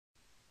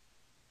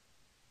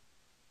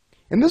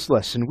In this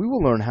lesson, we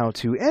will learn how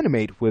to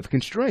animate with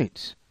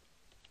constraints.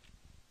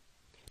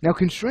 Now,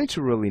 constraints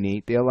are really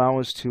neat. They allow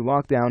us to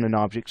lock down an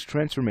object's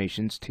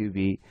transformations to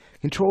be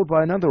controlled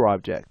by another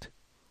object.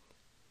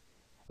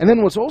 And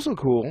then what's also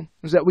cool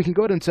is that we can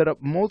go ahead and set up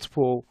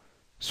multiple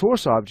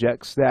source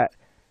objects that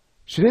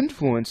should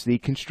influence the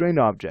constrained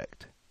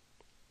object.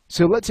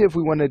 So let's say if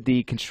we wanted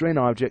the constrained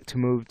object to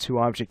move to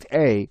object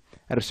A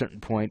at a certain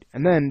point,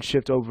 and then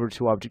shift over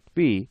to object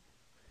B,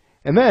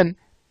 and then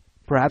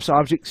perhaps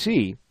object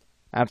C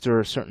after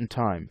a certain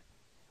time.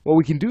 Well,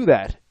 we can do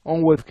that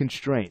all with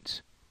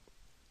constraints.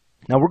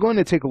 Now we're going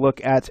to take a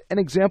look at an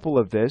example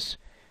of this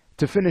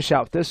to finish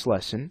out this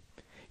lesson.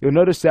 You'll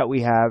notice that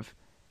we have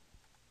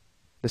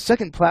the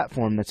second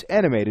platform that's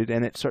animated,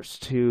 and it starts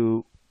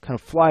to kind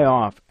of fly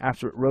off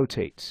after it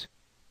rotates.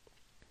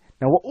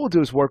 Now what we'll do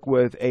is work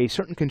with a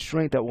certain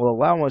constraint that will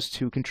allow us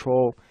to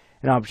control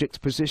an object's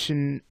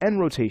position and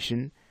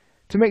rotation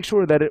to make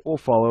sure that it will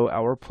follow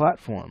our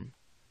platform.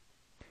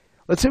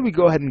 Let's say we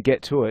go ahead and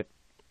get to it.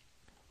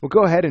 We'll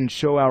go ahead and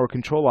show our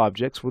control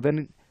objects. We'll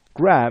then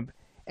grab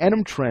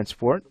Anim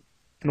Transport,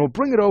 and we'll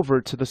bring it over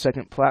to the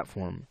second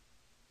platform.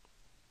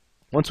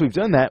 Once we've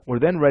done that, we're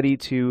then ready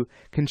to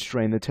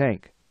constrain the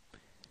tank.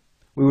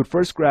 We would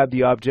first grab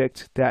the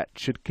object that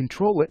should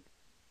control it.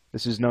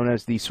 This is known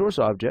as the source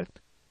object.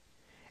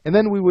 And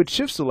then we would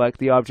shift select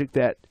the object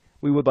that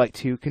we would like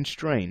to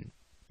constrain,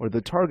 or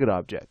the target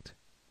object.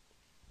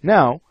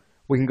 Now,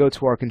 we can go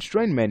to our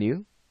constrain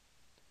menu,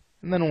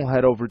 and then we'll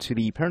head over to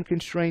the parent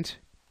constraint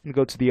and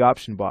go to the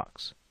option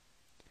box.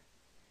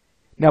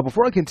 Now,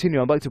 before I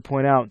continue, I'd like to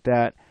point out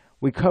that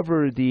we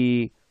cover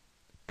the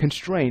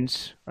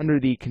constraints under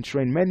the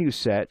constrain menu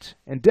set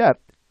and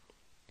depth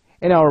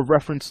in our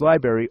reference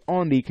library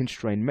on the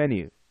constrain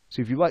menu.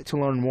 So if you'd like to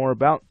learn more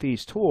about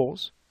these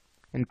tools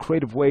and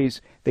creative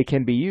ways they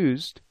can be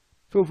used,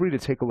 feel free to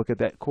take a look at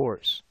that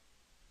course.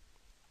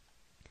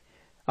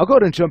 I'll go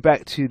ahead and jump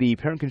back to the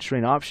parent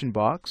constraint option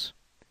box.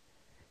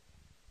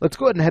 Let's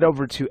go ahead and head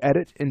over to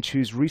Edit and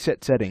choose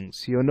Reset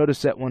Settings. You'll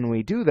notice that when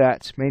we do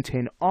that,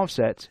 Maintain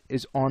Offset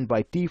is on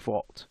by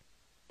default.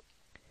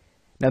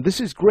 Now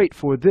this is great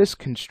for this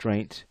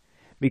constraint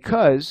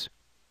because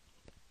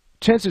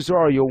chances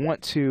are you'll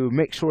want to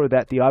make sure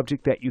that the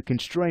object that you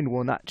constrained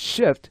will not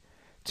shift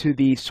to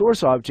the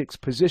source object's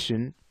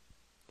position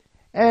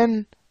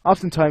and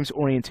oftentimes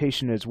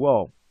orientation as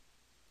well.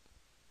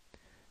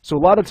 So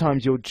a lot of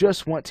times you'll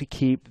just want to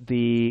keep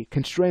the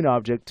constraint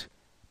object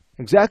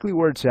exactly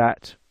where it's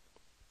at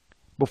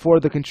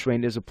before the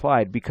constraint is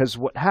applied, because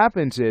what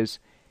happens is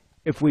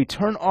if we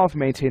turn off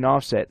Maintain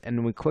Offset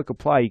and we click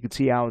Apply, you can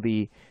see how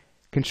the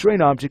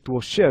constraint object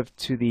will shift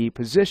to the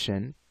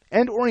position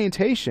and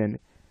orientation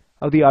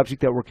of the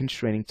object that we're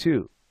constraining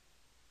to.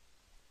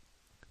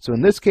 So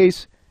in this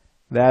case,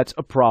 that's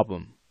a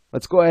problem.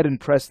 Let's go ahead and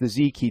press the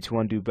Z key to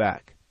undo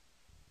back.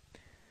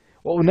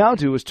 What we'll now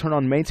do is turn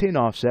on Maintain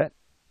Offset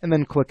and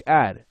then click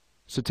Add.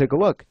 So take a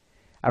look.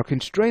 Our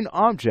constrained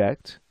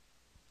object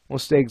will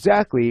stay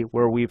exactly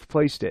where we've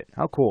placed it.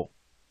 How cool.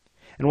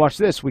 And watch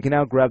this. We can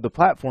now grab the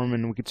platform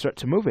and we can start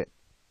to move it.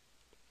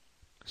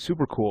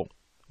 Super cool.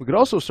 We could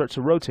also start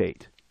to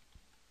rotate.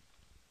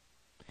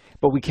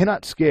 But we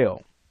cannot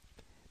scale.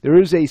 There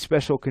is a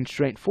special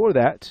constraint for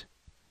that,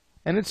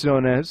 and it's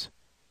known as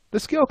the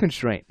scale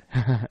constraint.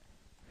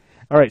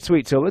 Alright,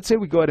 sweet. So let's say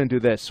we go ahead and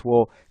do this.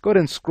 We'll go ahead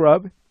and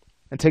scrub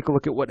and take a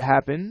look at what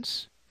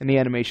happens in the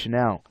animation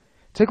now.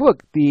 Take a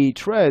look. The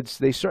treads,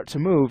 they start to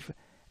move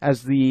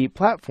as the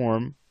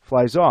platform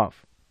flies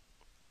off.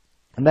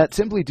 And that's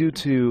simply due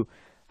to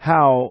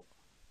how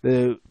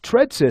the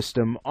tread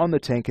system on the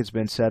tank has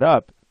been set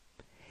up.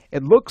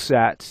 It looks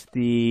at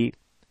the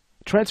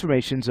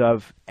transformations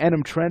of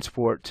Anim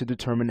Transport to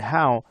determine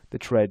how the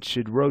tread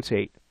should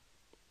rotate.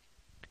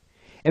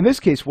 In this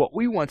case, what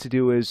we want to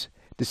do is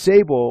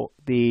disable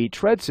the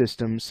tread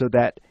system so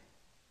that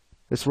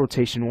this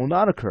rotation will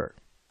not occur.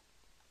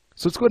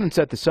 So let's go ahead and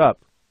set this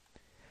up.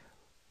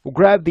 We'll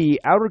grab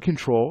the outer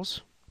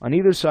controls on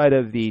either side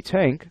of the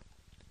tank,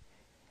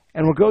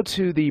 and we'll go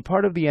to the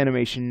part of the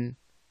animation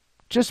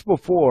just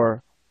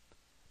before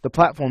the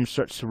platform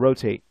starts to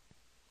rotate.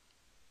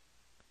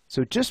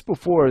 So just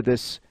before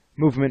this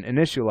movement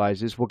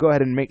initializes, we'll go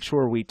ahead and make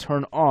sure we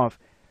turn off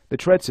the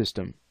tread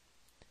system.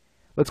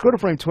 Let's go to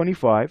frame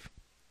 25.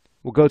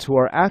 We'll go to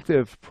our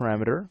active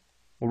parameter.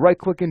 We'll right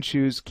click and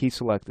choose key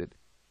selected.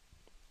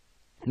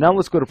 Now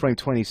let's go to frame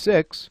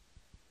 26,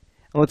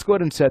 and let's go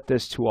ahead and set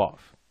this to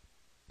off.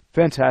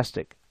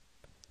 Fantastic.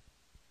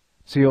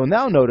 So you'll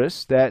now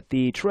notice that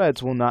the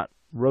treads will not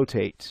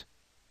rotate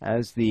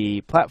as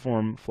the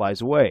platform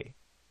flies away.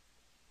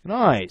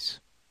 Nice.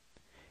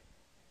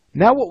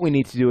 Now what we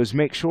need to do is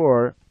make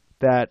sure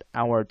that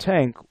our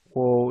tank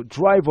will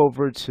drive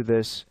over to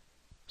this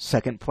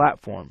second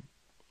platform.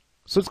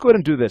 So let's go ahead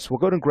and do this. We'll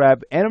go ahead and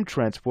grab Anim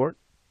Transport.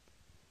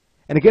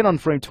 And again on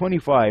frame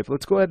 25,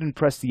 let's go ahead and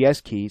press the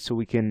S key so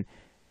we can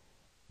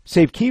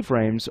save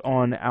keyframes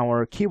on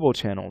our keyboard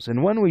channels.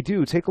 And when we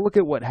do, take a look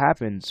at what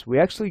happens. We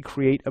actually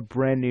create a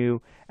brand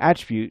new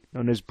attribute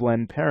known as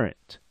blend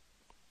parent.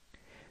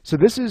 So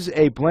this is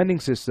a blending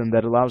system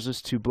that allows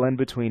us to blend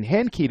between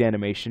hand-keyed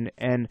animation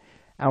and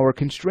our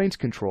constraints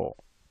control.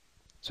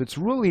 So it's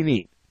really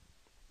neat.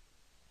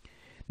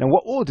 Now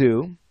what we'll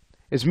do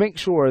is make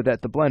sure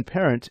that the blend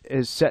parent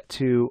is set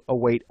to a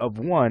weight of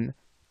 1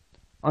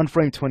 on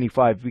frame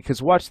 25,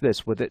 because watch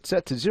this, with it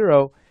set to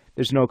 0,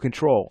 there's no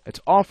control. It's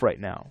off right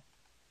now.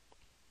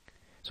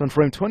 So on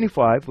frame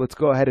 25, let's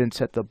go ahead and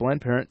set the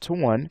blend parent to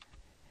 1,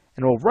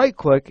 and we'll right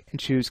click and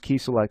choose key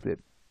selected.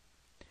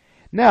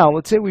 Now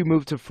let's say we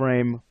move to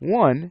frame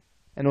 1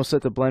 and we'll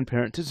set the blend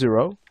parent to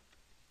 0.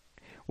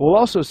 We'll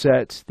also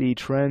set the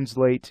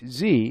translate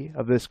Z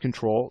of this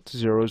control to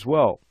 0 as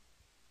well.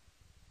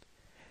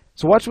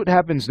 So watch what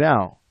happens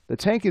now. The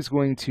tank is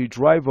going to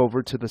drive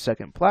over to the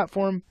second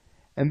platform,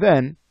 and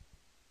then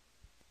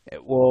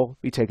it will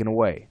be taken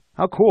away.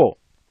 How cool!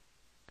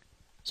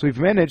 So we've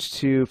managed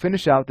to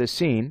finish out this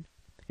scene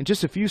in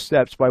just a few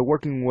steps by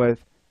working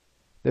with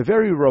the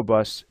very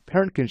robust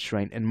parent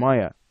constraint in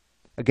Maya.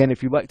 Again,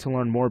 if you'd like to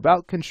learn more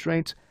about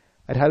constraints,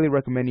 I'd highly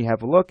recommend you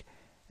have a look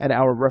at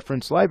our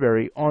reference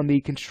library on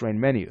the constraint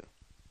menu.